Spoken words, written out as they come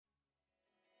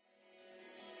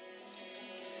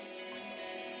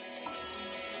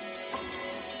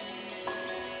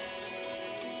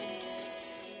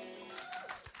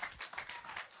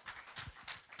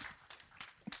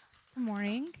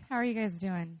How are you guys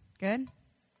doing? Good?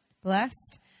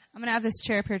 Blessed? I'm going to have this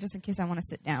chair up here just in case I want to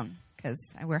sit down because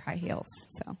I wear high heels,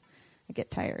 so I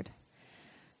get tired.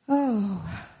 Oh,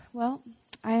 well,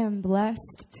 I am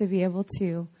blessed to be able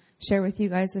to share with you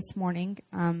guys this morning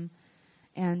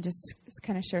and just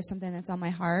kind of share something that's on my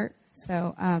heart.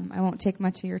 So I won't take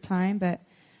much of your time, but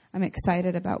I'm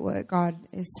excited about what God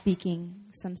is speaking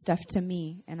some stuff to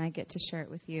me, and I get to share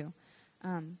it with you.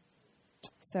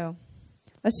 So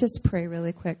let's just pray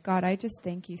really quick. God, I just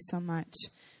thank you so much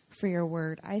for your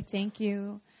word. I thank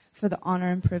you for the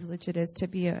honor and privilege it is to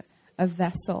be a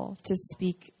vessel to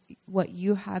speak what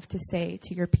you have to say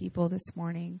to your people this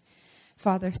morning,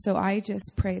 Father. So I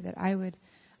just pray that I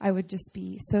would just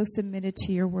be so submitted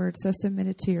to your word, so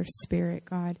submitted to your spirit,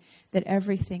 God, that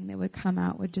everything that would come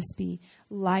out would just be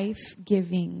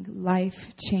life-giving,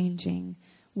 life-changing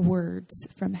words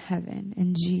from heaven.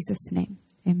 In Jesus' name,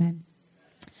 amen.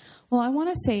 Well, I want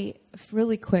to say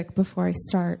really quick before I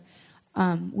start,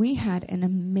 we had an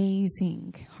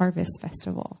amazing Harvest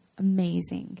Festival.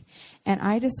 Amazing. And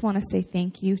I just want to say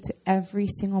thank you to every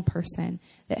single person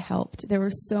that helped. There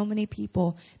were so many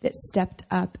people that stepped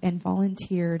up and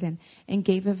volunteered and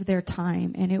gave of their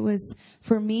time. And it was,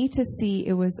 for me to see,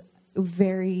 it was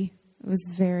very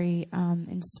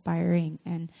inspiring.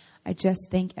 And I just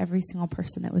thank every single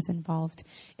person that was involved.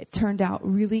 It turned out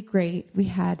really great. We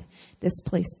had this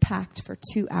place packed for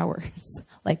 2 hours,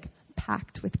 like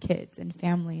packed with kids and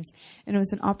families. And it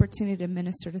was an opportunity to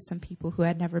minister to some people who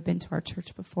had never been to our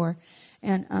church before.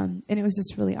 And it was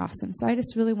just really awesome. So I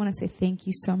just really want to say thank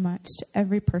you so much to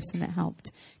every person that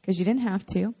helped, because you didn't have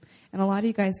to. And a lot of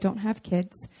you guys don't have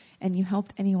kids, and you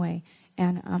helped anyway.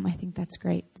 And I think that's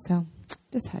great. So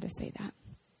just had to say that.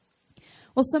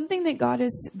 Well, something that God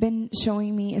has been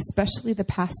showing me, especially the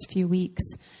past few weeks,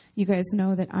 you guys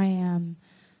know that I am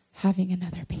having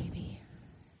another baby.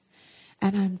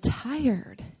 And I'm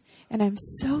tired. And I'm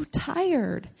so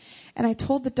tired. And I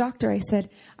told the doctor, I said,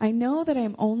 I know that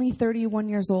I'm only 31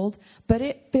 years old, but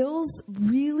it feels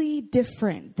really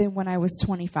different than when I was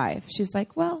 25. She's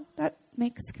like, well, that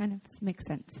makes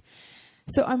sense.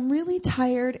 So I'm really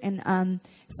tired. And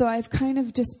so I've kind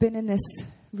of just been in this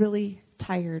really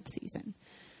tired season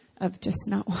of just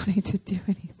not wanting to do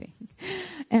anything.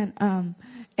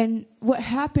 And what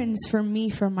happens for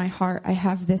me, from my heart, I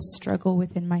have this struggle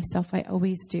within myself, I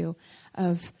always do,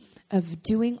 of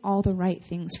doing all the right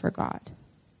things for God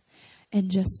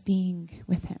and just being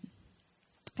with him.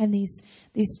 And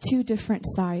these two different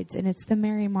sides, and it's the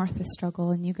Mary Martha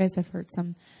struggle, and you guys have heard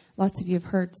lots of you have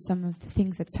heard some of the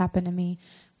things that's happened to me.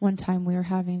 One time we were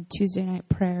having Tuesday night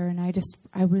prayer, and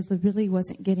I really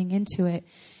wasn't getting into it.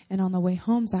 And on the way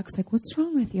home, Zach's like, what's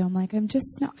wrong with you? I'm like, I'm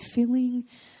just not feeling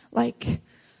like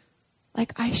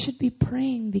I should be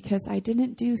praying because I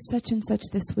didn't do such and such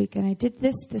this week, and I did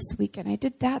this week, and I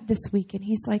did that this week. And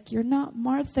he's like, you're not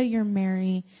Martha, you're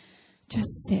Mary.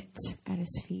 Just sit at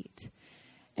his feet.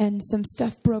 And some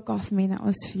stuff broke off me, and that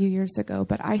was a few years ago.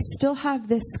 But I still have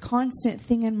this constant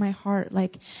thing in my heart,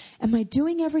 like, am I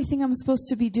doing everything I'm supposed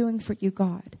to be doing for you,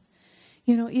 God?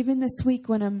 You know, even this week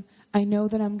when I know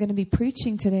that I'm going to be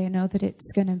preaching today, I know that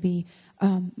it's going to be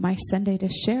my Sunday to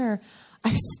share,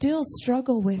 I still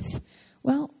struggle with,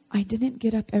 well, I didn't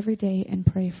get up every day and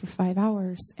pray for 5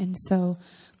 hours. And so,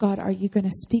 God, are you going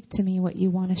to speak to me what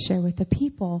you want to share with the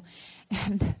people?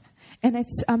 And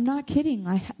I'm not kidding.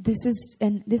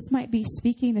 This might be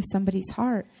speaking to somebody's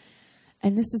heart.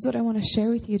 And this is what I want to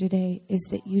share with you today, is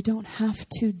that you don't have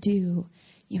to do,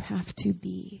 you have to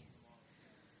be.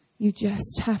 You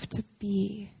just have to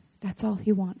be. That's all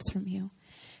he wants from you.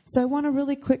 So I want to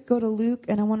really quick go to Luke,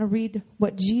 and I want to read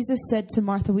what Jesus said to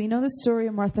Martha. We know the story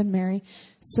of Martha and Mary.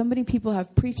 So many people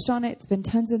have preached on it. It's been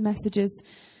tons of messages.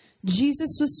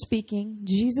 Jesus was speaking.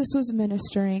 Jesus was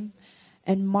ministering.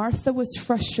 And Martha was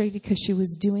frustrated because she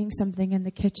was doing something in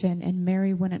the kitchen, and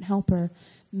Mary wouldn't help her.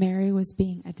 Mary was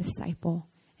being a disciple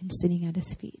and sitting at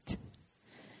his feet.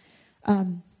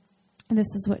 And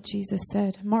this is what Jesus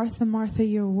said. Martha, Martha,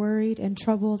 you're worried and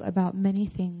troubled about many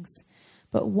things,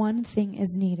 but one thing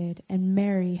is needed, and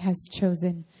Mary has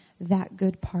chosen that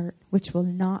good part, which will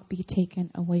not be taken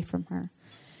away from her.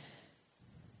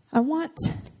 I want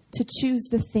to choose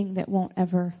the thing that won't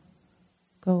ever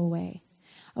go away.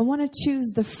 I want to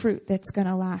choose the fruit that's going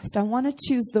to last. I want to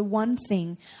choose the one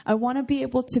thing. I want to be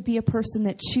able to be a person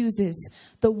that chooses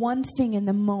the one thing in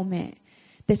the moment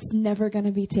that's never going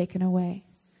to be taken away.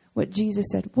 What Jesus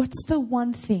said, what's the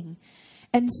one thing?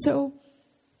 And so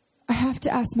I have to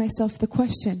ask myself the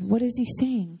question, what is he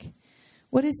saying?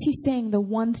 What is he saying the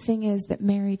one thing is that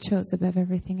Mary chose above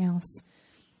everything else?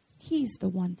 He's the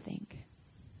one thing.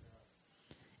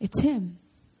 It's him.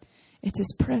 It's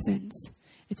his presence.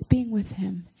 It's being with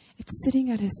him. It's sitting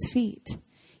at his feet.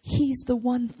 He's the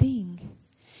one thing.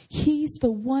 He's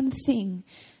the one thing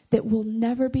that will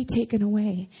never be taken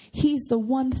away. He's the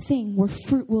one thing where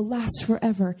fruit will last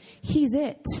forever. He's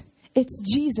it. It's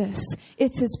Jesus.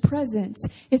 It's his presence.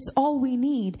 It's all we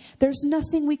need. There's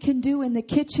nothing we can do in the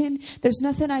kitchen. There's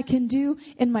nothing I can do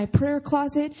in my prayer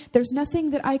closet. There's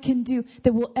nothing that I can do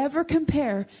that will ever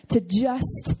compare to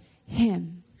just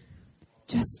him.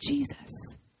 Just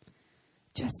Jesus.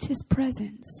 Just his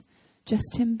presence.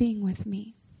 Just him being with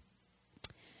me.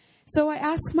 So I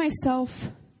ask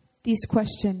myself these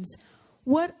questions.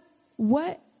 What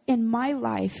in my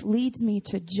life leads me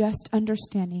to just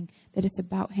understanding that it's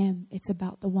about him? It's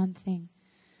about the one thing.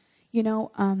 You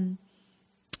know,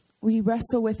 we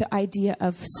wrestle with the idea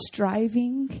of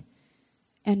striving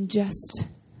and just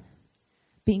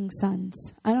being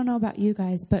sons. I don't know about you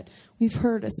guys, but we've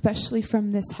heard, especially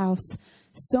from this house,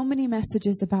 so many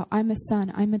messages about I'm a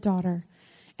son, I'm a daughter.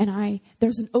 And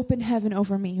there's an open heaven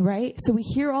over me, right? So we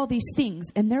hear all these things,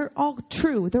 and they're all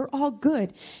true. They're all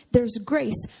good. There's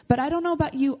grace. But I don't know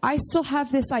about you. I still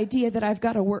have this idea that I've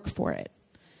got to work for it.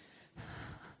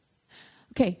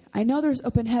 Okay, I know there's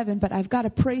open heaven, but I've got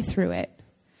to pray through it.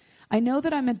 I know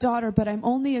that I'm a daughter, but I'm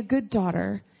only a good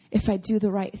daughter if I do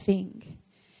the right thing.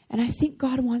 And I think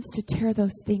God wants to tear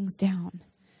those things down,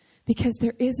 because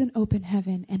there is an open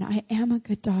heaven, and I am a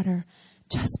good daughter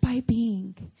just by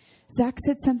being. Zach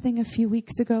said something a few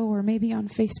weeks ago, or maybe on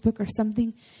Facebook or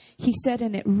something. He said,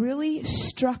 and it really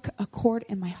struck a chord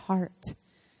in my heart.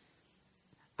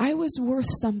 I was worth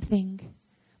something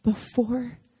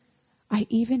before I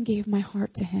even gave my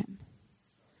heart to him.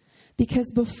 Because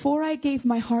before I gave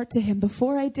my heart to him,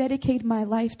 before I dedicated my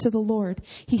life to the Lord,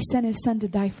 he sent his son to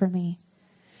die for me.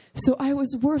 So I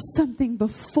was worth something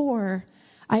before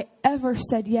I ever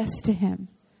said yes to him.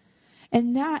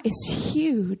 And that is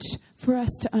huge for us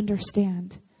to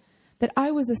understand. That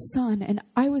I was a son, and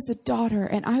I was a daughter,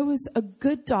 and I was a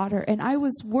good daughter, and I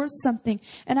was worth something,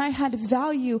 and I had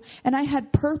value, and I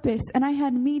had purpose, and I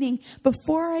had meaning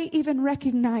before I even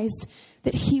recognized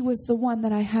that he was the one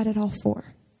that I had it all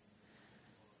for.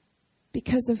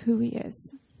 Because of who he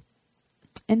is.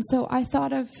 And so I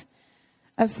thought of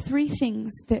three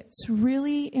things that's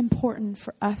really important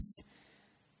for us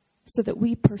so that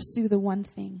we pursue the one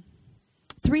thing.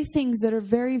 Three things that are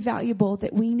very valuable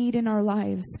that we need in our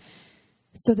lives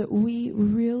so that we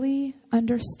really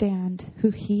understand who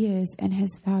he is and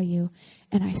his value.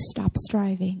 And I stop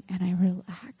striving and I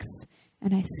relax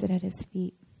and I sit at his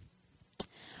feet.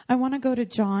 I want to go to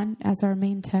John as our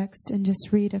main text and just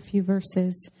read a few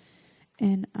verses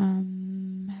in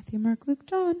Matthew, Mark, Luke,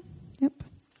 John. Yep.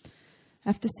 I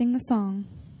have to sing the song.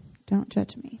 Don't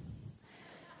judge me.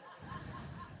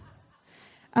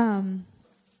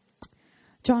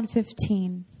 John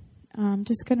 15. I'm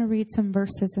just going to read some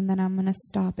verses and then I'm going to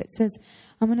stop. It says,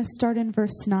 I'm going to start in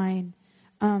verse 9.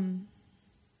 And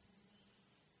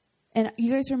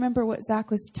you guys remember what Zach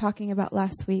was talking about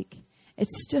last week.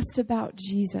 It's just about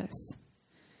Jesus.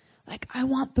 Like, I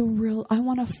want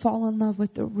to fall in love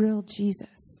with the real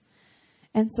Jesus.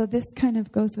 And so this kind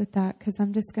of goes with that, because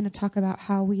I'm just going to talk about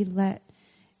how we let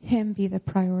him be the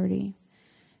priority.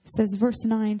 It says, verse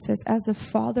 9 says, as the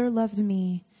Father loved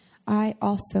me, I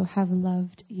also have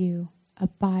loved you.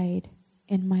 Abide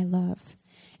in my love.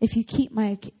 If you keep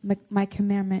my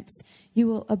commandments, you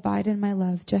will abide in my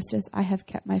love, just as I have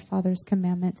kept my Father's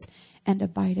commandments and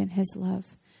abide in his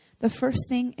love. The first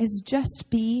thing is just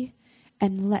be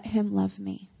and let him love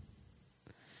me.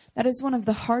 That is one of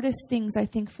the hardest things, I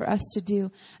think, for us to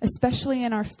do, especially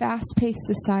in our fast-paced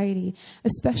society,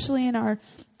 especially in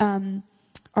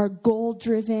our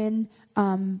goal-driven,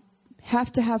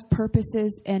 have to have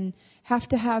purposes and have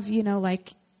to have,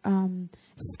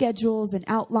 schedules and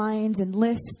outlines and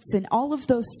lists and all of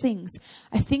those things.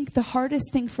 I think the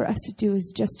hardest thing for us to do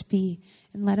is just be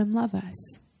and let him love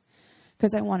us.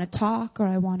 Because I want to talk, or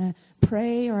I want to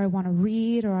pray, or I want to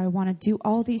read, or I want to do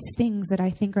all these things that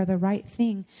I think are the right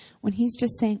thing, when he's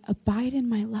just saying, abide in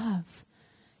my love.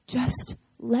 Just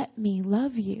let me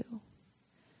love you.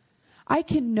 I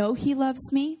can know he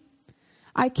loves me.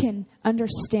 I can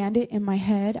understand it in my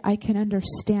head. I can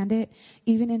understand it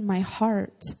even in my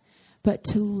heart. But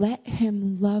to let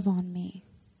him love on me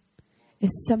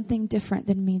is something different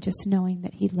than me just knowing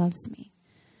that he loves me.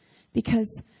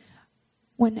 Because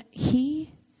when he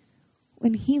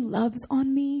loves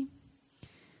on me,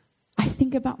 I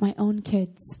think about my own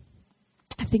kids.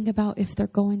 I think about if they're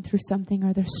going through something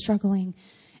or they're struggling,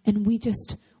 and we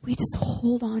just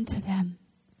hold on to them.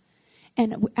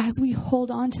 And as we hold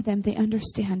on to them, they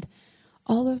understand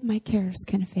all of my cares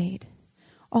can fade.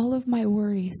 All of my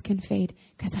worries can fade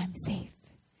because I'm safe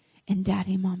in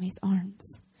Daddy, Mommy's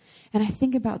arms. And I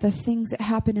think about the things that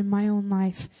happen in my own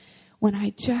life when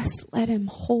I just let him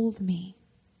hold me.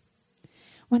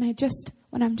 When I'm just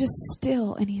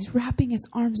still and he's wrapping his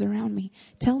arms around me,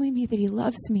 telling me that he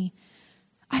loves me,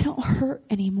 I don't hurt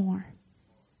anymore.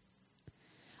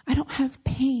 I don't have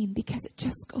pain because it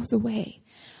just goes away.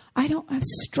 I don't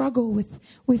struggle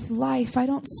with life. I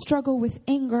don't struggle with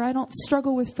anger. I don't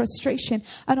struggle with frustration.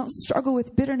 I don't struggle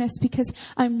with bitterness because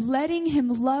I'm letting him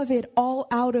love it all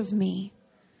out of me.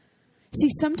 See,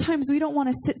 sometimes we don't want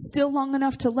to sit still long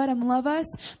enough to let him love us,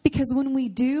 because when we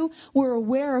do, we're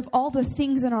aware of all the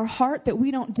things in our heart that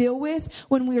we don't deal with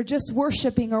when we're just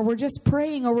worshiping or we're just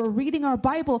praying or we're reading our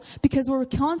Bible, because we're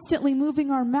constantly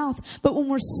moving our mouth. But when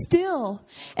we're still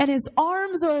and his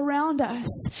arms are around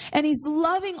us and he's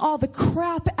loving all the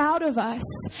crap out of us,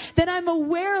 then I'm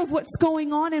aware of what's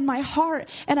going on in my heart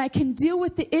and I can deal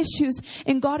with the issues.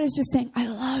 And God is just saying, I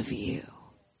love you.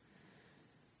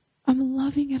 I'm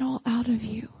loving it all out of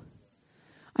you.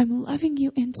 I'm loving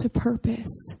you into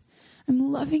purpose.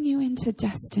 I'm loving you into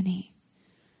destiny.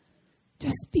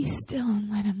 Just be still and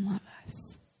let him love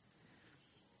us.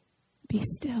 Be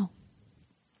still.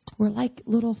 We're like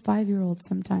little 5-year-olds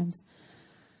sometimes.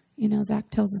 You know,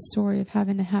 Zach tells a story of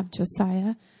having to have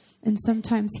Josiah. And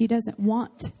sometimes he doesn't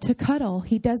want to cuddle.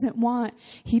 He doesn't want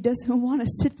to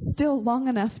sit still long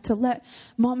enough to let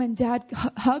mom and dad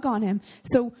hug on him.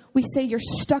 So we say, you're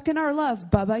stuck in our love,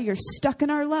 Bubba. You're stuck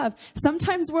in our love.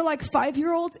 Sometimes we're like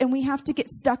 5-year-olds and we have to get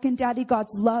stuck in Daddy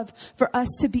God's love for us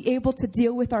to be able to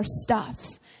deal with our stuff.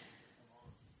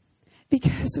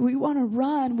 Because we want to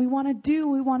run, we want to do,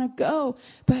 we want to go.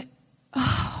 But,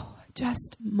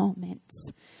 just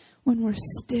moments when we're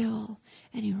still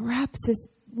and he wraps his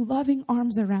loving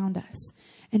arms around us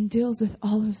and deals with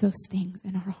all of those things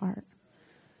in our heart.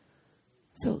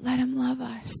 So let him love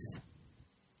us.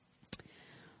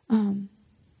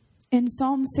 In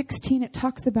Psalm 16, it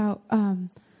talks about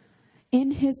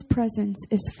in his presence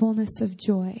is fullness of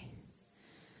joy.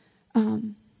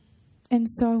 And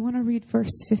so I want to read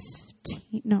verse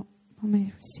 15. No, let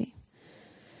me see.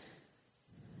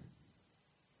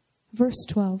 Verse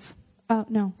 12.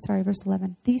 Verse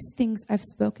 11. These things I've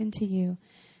spoken to you,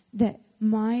 that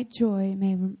my joy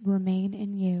may remain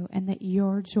in you, and that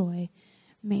your joy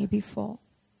may be full.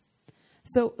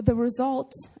 So the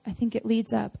result, I think it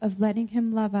leads up, of letting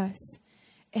him love us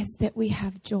is that we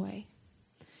have joy.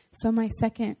 So my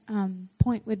second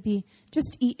point would be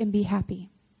just eat and be happy.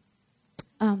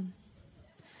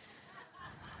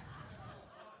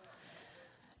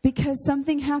 Because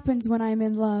something happens when I'm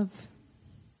in love.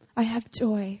 I have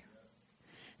joy.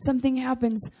 Something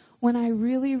happens when I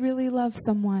really, really love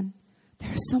someone.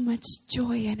 There's so much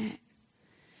joy in it.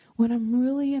 When I'm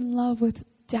really in love with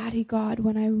Daddy God,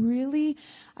 when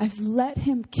I've let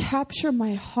him capture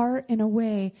my heart in a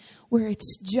way where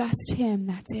it's just him,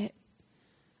 that's it.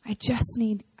 I just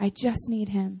need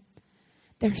him.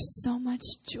 There's so much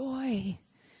joy.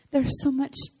 There's so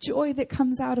much joy that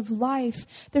comes out of life.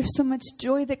 There's so much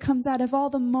joy that comes out of all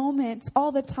the moments,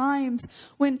 all the times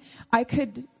when I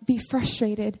could be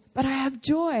frustrated, but I have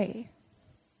joy.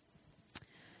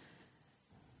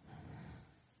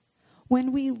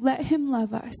 When we let him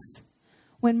love us,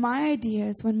 when my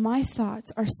ideas, when my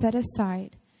thoughts are set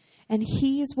aside, and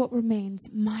he is what remains,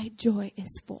 my joy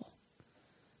is full.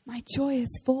 My joy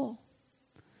is full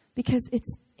because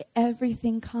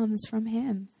everything comes from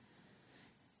him.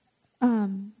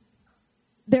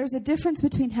 There's a difference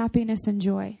between happiness and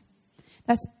joy.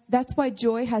 That's why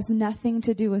joy has nothing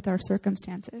to do with our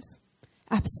circumstances.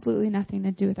 Absolutely nothing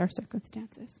to do with our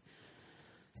circumstances.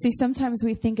 See, sometimes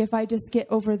we think if I just get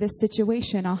over this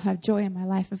situation, I'll have joy in my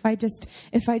life. If I just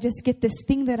get this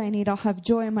thing that I need, I'll have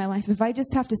joy in my life. If I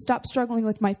just have to stop struggling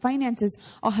with my finances,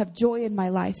 I'll have joy in my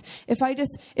life. If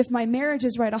my marriage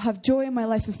is right, I'll have joy in my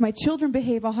life. If my children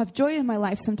behave, I'll have joy in my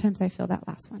life. Sometimes I feel that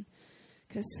last one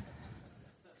because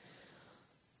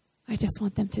I just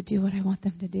want them to do what I want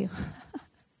them to do.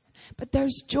 But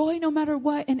there's joy no matter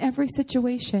what in every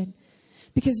situation.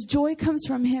 Because joy comes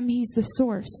from him. He's the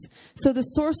source. So the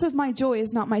source of my joy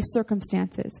is not my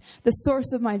circumstances. The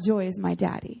source of my joy is my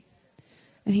daddy.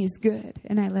 And he's good.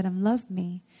 And I let him love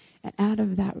me. And out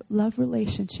of that love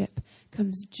relationship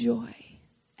comes joy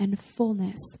and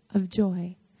fullness of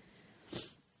joy.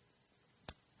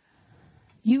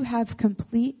 You have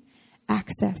complete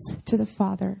access to the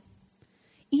Father.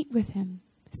 Eat with him.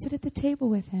 Sit at the table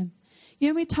with him. You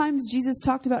know how many times Jesus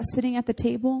talked about sitting at the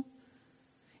table?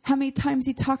 How many times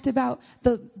he talked about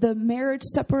the marriage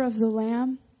supper of the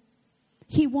Lamb?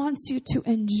 He wants you to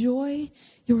enjoy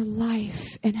your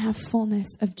life and have fullness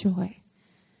of joy.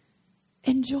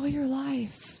 Enjoy your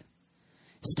life.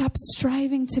 Stop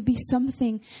striving to be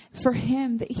something for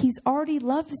him that he's already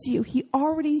loves you. He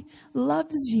already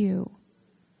loves you.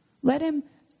 Let him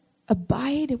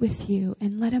abide with you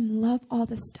and let him love all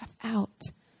the stuff out.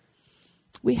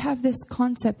 We have this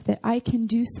concept that I can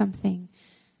do something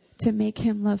to make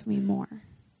him love me more.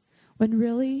 When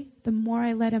really, the more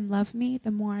I let him love me,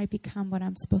 the more I become what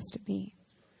I'm supposed to be.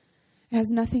 It has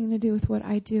nothing to do with what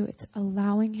I do. It's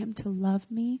allowing him to love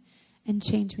me and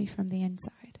change me from the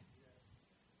inside.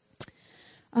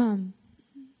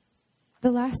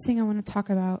 The last thing I want to talk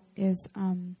about is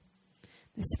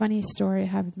this funny story I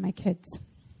have with my kids.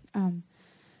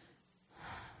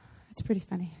 It's pretty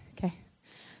funny. Okay.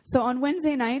 So on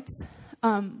Wednesday nights,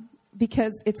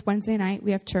 because it's Wednesday night,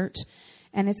 we have church,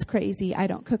 and it's crazy. I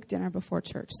don't cook dinner before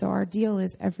church. So our deal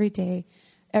is every day,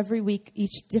 every week,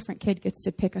 each different kid gets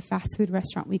to pick a fast food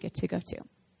restaurant we get to go to.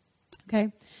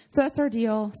 Okay? So that's our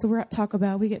deal. So we're at Taco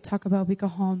Bell. We get Taco Bell. We go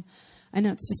home. I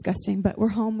know it's disgusting, but we're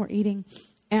home. We're eating.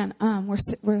 And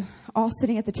we're all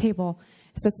sitting at the table.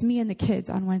 So it's me and the kids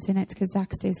on Wednesday nights because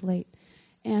Zach stays late.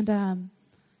 And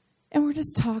we're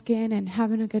just talking and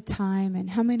having a good time. And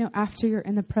how many know after you're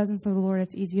in the presence of the Lord,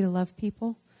 it's easy to love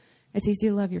people? It's easy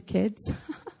to love your kids.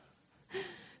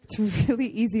 It's really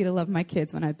easy to love my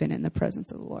kids when I've been in the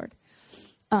presence of the Lord.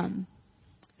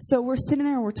 So we're sitting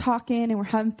there and we're talking and we're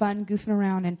having fun, goofing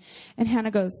around. And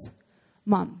Hannah goes,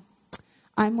 Mom,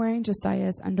 I'm wearing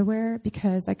Josiah's underwear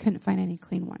because I couldn't find any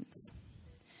clean ones.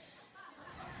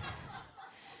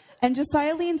 And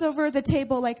Josiah leans over the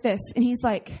table like this, and he's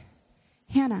like,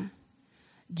 Hannah,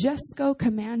 just go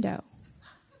commando.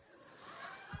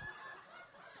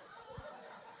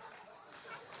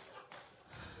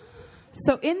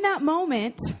 So in that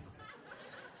moment,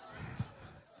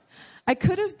 I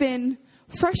could have been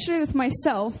frustrated with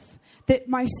myself that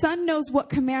my son knows what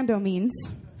commando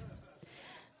means,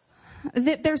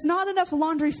 that there's not enough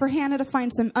laundry for Hannah to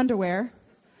find some underwear,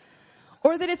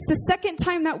 or that it's the second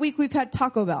time that week we've had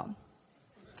Taco Bell.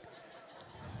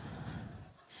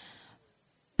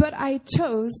 But I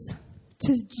chose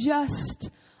to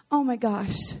just, oh my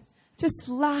gosh, just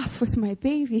laugh with my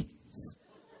babies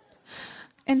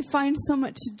and find so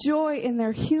much joy in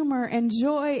their humor and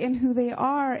joy in who they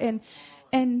are and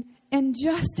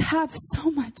just have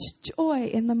so much joy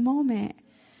in the moment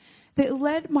that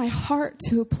led my heart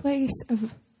to a place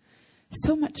of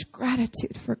so much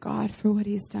gratitude for God for what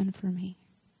he's done for me.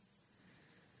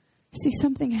 See,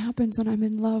 something happens when I'm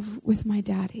in love with my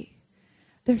daddy.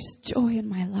 There's joy in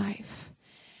my life.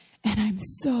 And I'm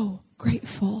so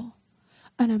grateful.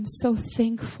 And I'm so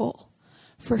thankful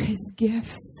for his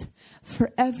gifts,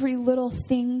 for every little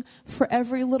thing, for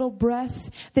every little breath,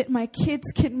 that my kids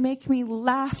can make me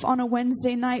laugh on a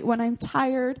Wednesday night when I'm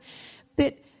tired,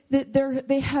 that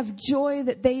they have joy,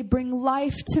 that they bring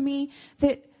life to me,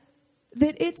 that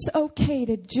it's okay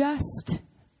to just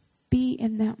be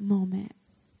in that moment.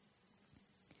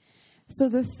 So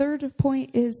the third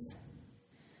point is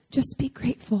just be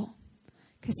grateful,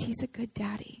 because he's a good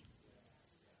daddy.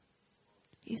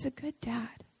 He's a good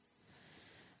dad.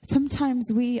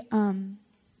 Sometimes we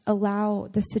allow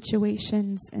the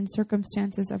situations and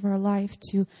circumstances of our life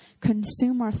to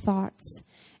consume our thoughts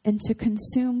and to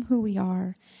consume who we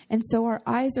are. And so our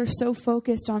eyes are so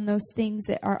focused on those things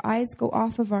that our eyes go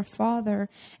off of our Father,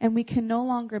 and we can no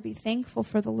longer be thankful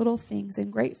for the little things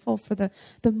and grateful for the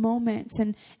moments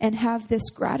and have this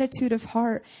gratitude of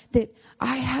heart that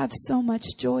I have so much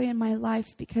joy in my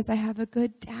life because I have a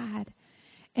good dad.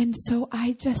 And so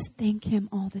I just thank him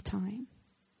all the time.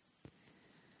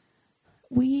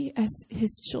 We as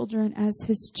his children, as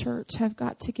his church, have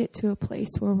got to get to a place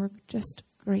where we're just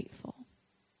grateful.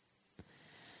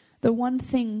 The one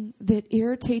thing that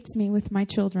irritates me with my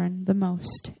children the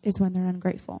most is when they're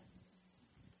ungrateful.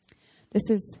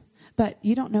 But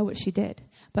you don't know what she did.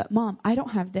 But Mom, I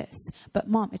don't have this. But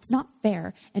Mom, it's not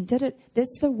fair. And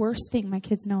that's the worst thing. My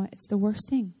kids know it. It's the worst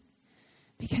thing.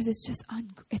 Because it's just,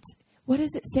 what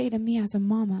does it say to me as a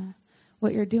mama?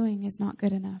 What you're doing is not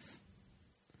good enough.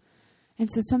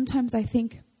 And so sometimes I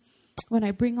think when I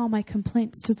bring all my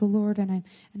complaints to the Lord and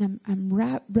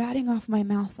I'm ratting off my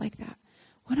mouth like that,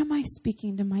 what am I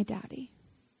speaking to my daddy?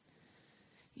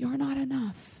 You're not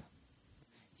enough.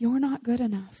 You're not good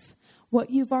enough. What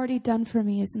you've already done for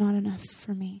me is not enough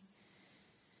for me.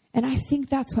 And I think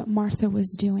that's what Martha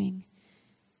was doing.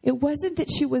 It wasn't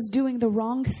that she was doing the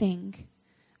wrong thing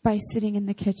by sitting in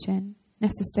the kitchen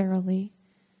necessarily.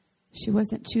 She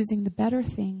wasn't choosing the better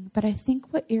thing. But I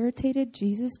think what irritated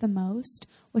Jesus the most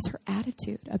was her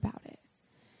attitude about it.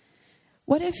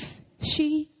 What if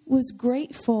she was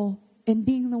grateful in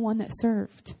being the one that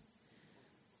served?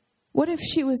 What if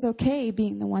she was okay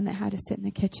being the one that had to sit in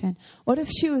the kitchen? What if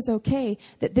she was okay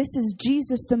that this is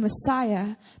Jesus the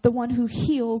Messiah, the one who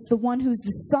heals, the one who's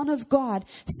the Son of God,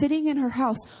 sitting in her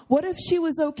house? What if she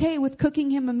was okay with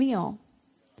cooking him a meal?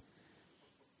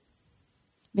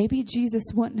 Maybe Jesus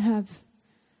wouldn't have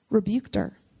rebuked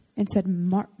her and said,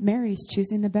 Mary's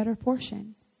choosing the better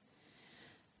portion.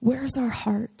 Where's our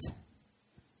heart?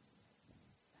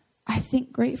 I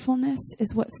think gratefulness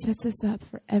is what sets us up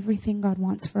for everything God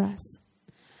wants for us.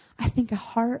 I think a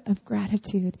heart of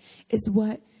gratitude is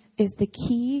what is the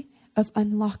key of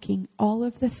unlocking all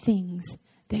of the things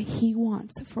that He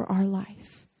wants for our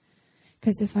life.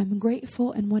 Because if I'm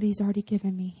grateful in what He's already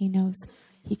given me, He knows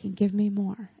He can give me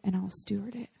more, and I'll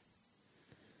steward it.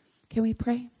 Can we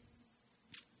pray?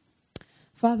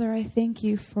 Father, I thank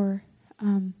you for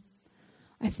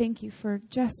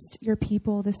just your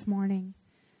people this morning.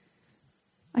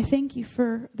 I thank you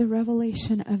for the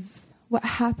revelation of what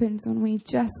happens when we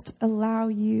just allow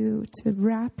you to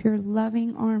wrap your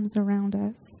loving arms around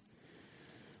us.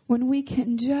 When we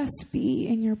can just be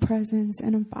in your presence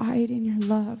and abide in your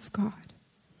love, God.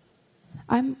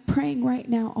 I'm praying right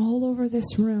now all over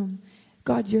this room,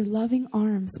 God, your loving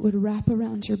arms would wrap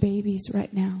around your babies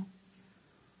right now.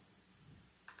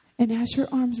 And as your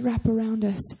arms wrap around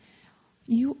us,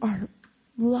 you are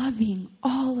loving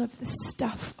all of the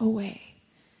stuff away.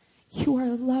 You are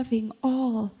loving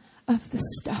all of the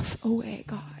stuff away,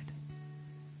 God.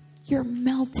 You're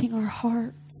melting our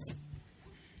hearts.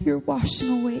 You're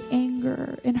washing away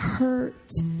anger and hurt,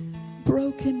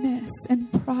 brokenness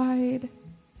and pride.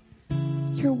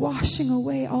 You're washing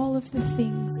away all of the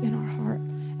things in our heart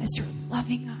as you're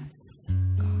loving us,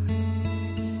 God.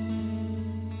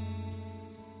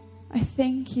 I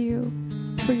thank you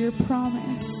for your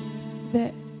promise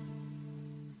that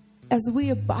as we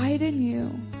abide in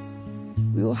you,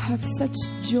 we will have such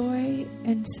joy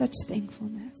and such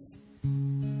thankfulness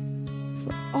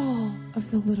for all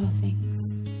of the little things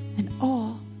and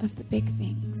all of the big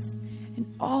things and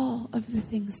all of the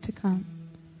things to come.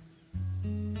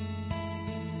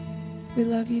 We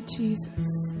love you,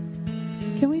 Jesus.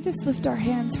 Can we just lift our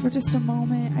hands for just a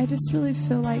moment? I just really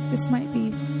feel like this might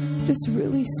be just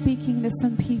really speaking to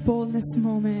some people in this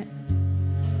moment.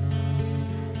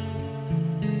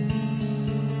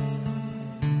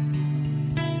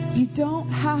 You don't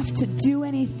have to do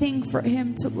anything for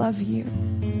Him to love you.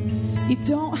 You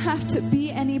don't have to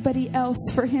be anybody else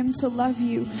for Him to love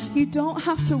you. You don't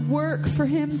have to work for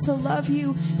Him to love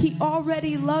you. He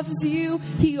already loves you.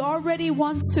 He already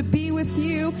wants to be with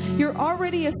you. You're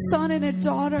already a son and a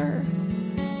daughter.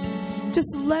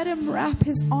 Just let Him wrap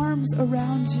His arms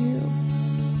around you.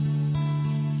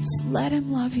 Just let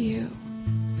Him love you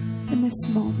in this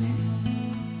moment.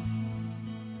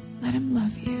 Let Him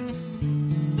love you.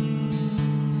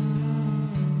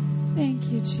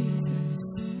 Thank you, Jesus.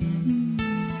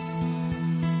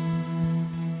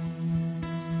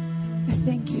 I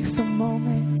thank you for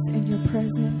moments in your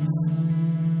presence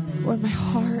where my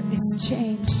heart is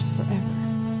changed forever.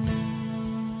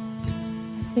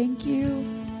 I thank you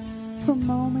for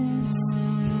moments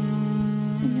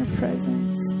in your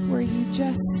presence where you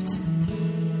just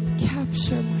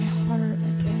capture my heart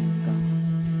again,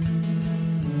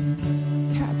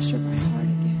 God. Capture my heart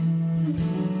again.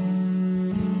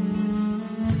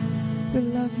 We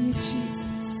love you,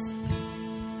 Jesus.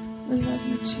 We love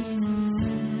you, Jesus.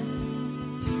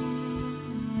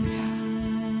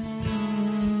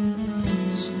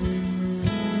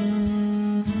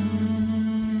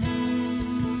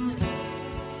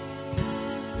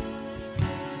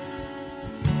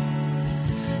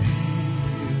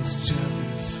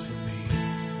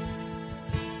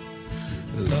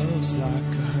 Love's like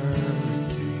a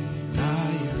hurricane. I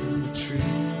am a tree,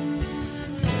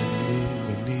 bending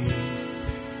beneath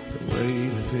the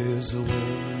weight of His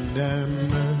wind and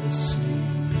mercy.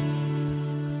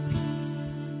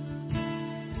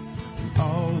 And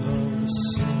all of the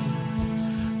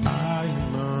sudden, I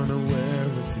am unaware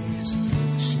of these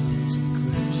afflictions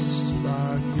eclipsed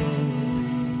by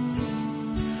glory.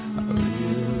 I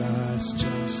realize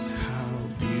just how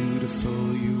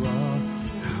beautiful you are,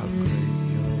 how great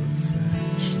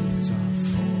are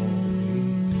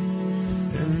falling,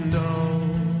 and oh,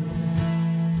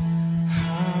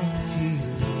 how He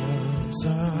loves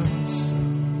us.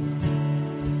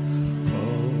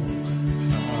 Oh,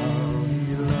 how He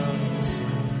loves us.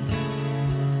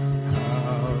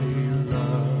 How He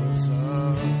loves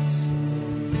us.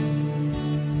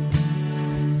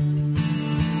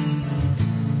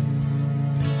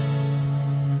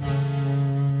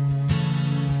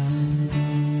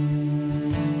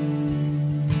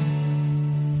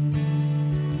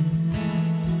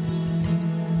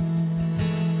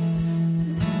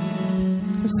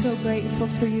 grateful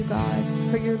for you, God,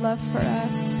 for your love for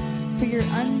us, for your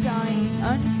undying,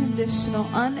 unconditional,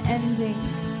 unending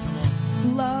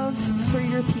love for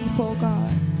your people,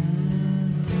 God.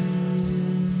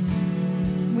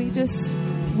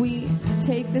 We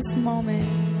take this moment,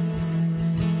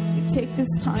 we take this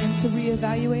time to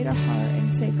reevaluate our heart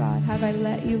and say, God, have I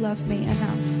let you love me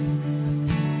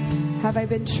enough? Have I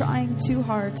been trying too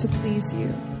hard to please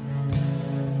you?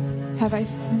 Have I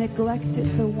neglected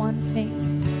the one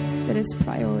thing that is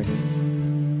priority?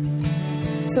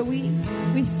 So we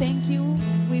thank you,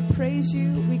 we praise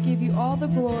you, we give you all the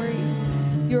glory.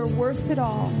 You're worth it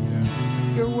all.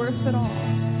 You're worth it all.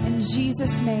 In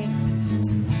Jesus' name.